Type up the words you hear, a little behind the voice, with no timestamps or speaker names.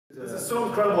This is so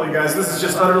incredible, you guys. This is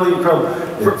just utterly incredible.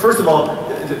 First of all,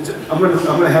 I'm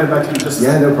gonna hand it back to you just a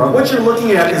second. No problem. What you're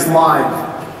looking at is live.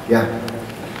 Yeah.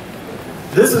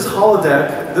 This is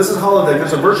Holodeck. This is Holodeck.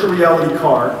 There's a virtual reality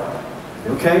car.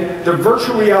 Okay? The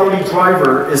virtual reality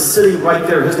driver is sitting right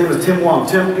there. His name is Tim Wong.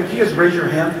 Tim, if you guys raise your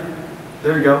hand.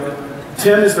 There you go.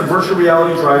 Tim is the virtual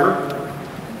reality driver.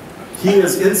 He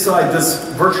is inside this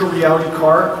virtual reality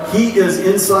car. He is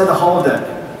inside the Holodeck.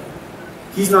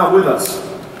 He's not with us.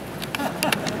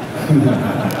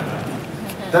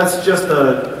 That's just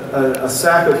a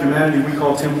sack of humanity we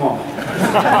call Tim Wong.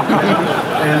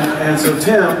 and so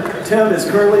Tim is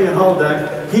currently in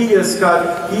Holodeck. He is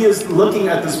looking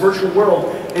at this virtual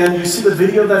world, and you see the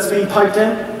video that's being piped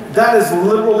in? That is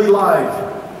literally live.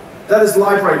 That is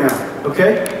live right now.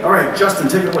 Okay? All right, Justin,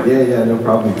 take it away. Yeah, no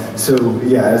problem. So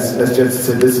yeah, as Justin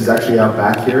said, this is actually out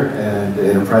back here and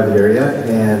in a private area,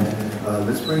 and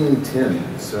let's bring in Tim.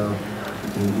 So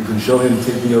we can show him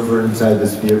taking over inside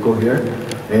this vehicle here,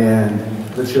 and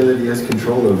let's show that he has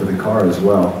control over the car as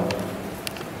well.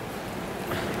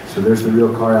 So there's the real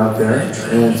car out there,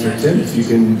 and so Tim, if you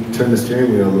can turn the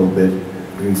steering wheel a little bit,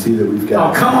 we can see that we've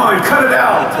got... Oh, come on, cut it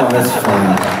out! Oh, that's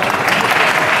fine.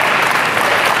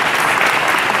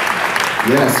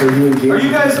 Yeah, so he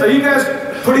engaged... Are you guys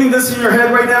putting this in your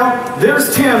head right now?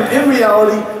 There's Tim in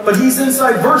reality, but he's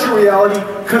inside virtual reality,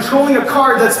 controlling a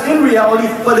car that's in reality,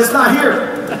 but it's not here.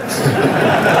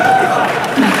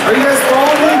 Are you guys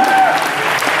following me?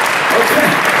 Okay.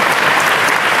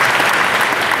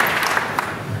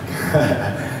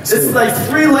 It's like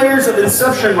 3 layers of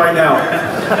inception right now.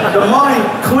 The mind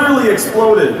clearly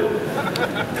exploded.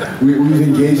 We've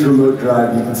engaged remote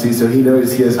drive, you can see, so he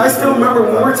knows he has... I still remember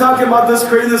when we were talking about this,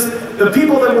 creating this, the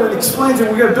people that were explaining to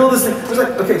me, we're going to build this thing, I was like,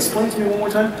 okay, explain to me one more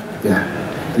time. Yeah,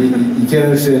 you can't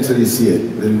understand until you see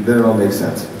it, then it all makes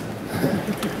sense.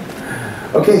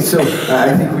 Okay, so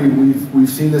I think we've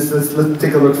seen this. Let's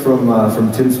take a look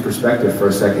from Tim's perspective for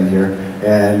a second here,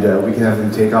 and we can have him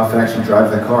take off and actually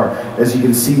drive the car. As you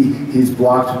can see, he's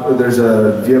blocked. There's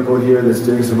a vehicle here that's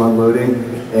doing some unloading,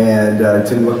 and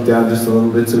Tim looked down just a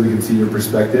little bit so we can see your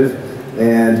perspective,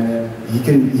 and he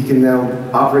can now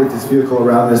operate this vehicle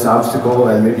around this obstacle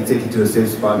and maybe take it to a safe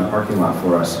spot in the parking lot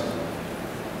for us.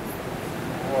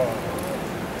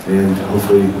 And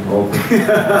hopefully, so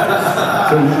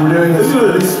we're doing this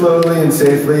really slowly and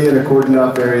safely in a cordoned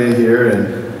off area here,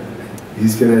 and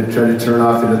he's going to try to turn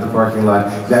off into the parking lot.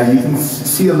 Now you can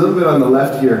see a little bit on the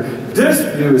left here. Tim is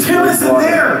in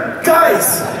there,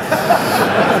 guys.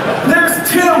 There's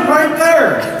Tim right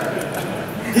there,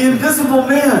 the invisible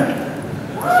man.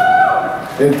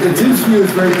 And Tim's view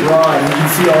is very broad. You can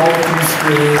see all 3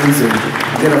 screens and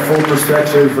get a full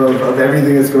perspective of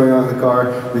everything that's going on in the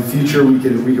car. In the future, we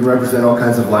can represent all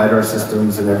kinds of LiDAR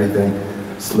systems and everything,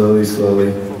 slowly.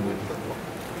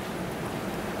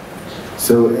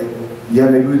 So, yeah,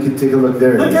 maybe we could take a look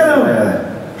there. Look at him!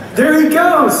 There he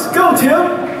goes! Go,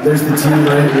 Tim! There's the team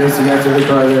racing after the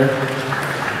car there.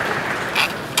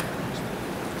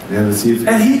 Yeah, let's see if...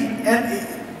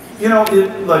 You know,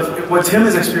 like what Tim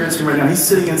is experiencing right now, he's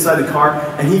sitting inside the car,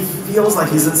 and he feels like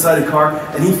he's inside the car,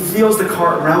 and he feels the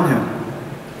car around him.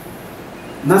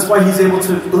 And that's why he's able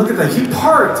to, look at that, he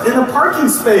parked in a parking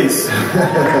space.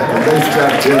 Nice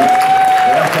job, Tim.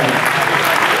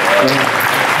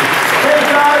 Hey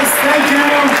guys, thank you.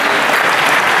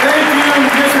 Thank you, you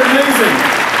guys are amazing.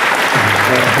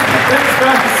 Thanks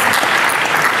guys.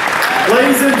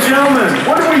 Ladies and gentlemen,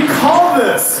 what do we call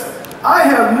this? I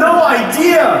have no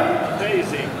idea.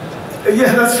 Amazing.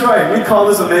 Yeah, that's right. We call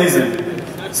this amazing.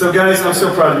 So, guys, I'm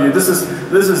so proud of you. This is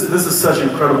such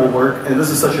incredible work, and this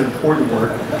is such important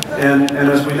work. And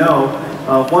as we know,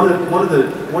 one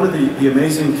of the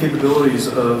amazing capabilities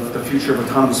of the future of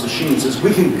autonomous machines is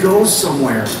we can go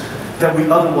somewhere that we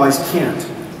otherwise can't.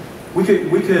 We could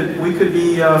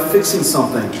be fixing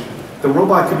something. The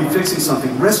robot could be fixing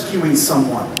something, rescuing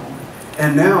someone.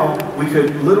 And now we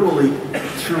could literally,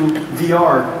 through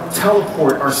VR,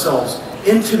 teleport ourselves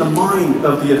into the mind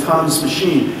of the autonomous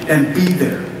machine and be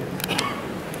there.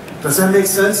 Does that make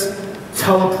sense?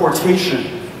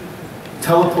 Teleportation.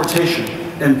 Teleportation.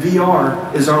 And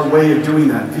VR is our way of doing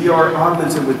that. VR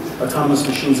augmented with autonomous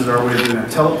machines is our way of doing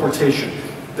that. Teleportation.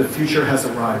 The future has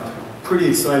arrived. Pretty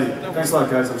exciting. Thanks a lot,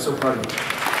 guys. I'm so proud of you.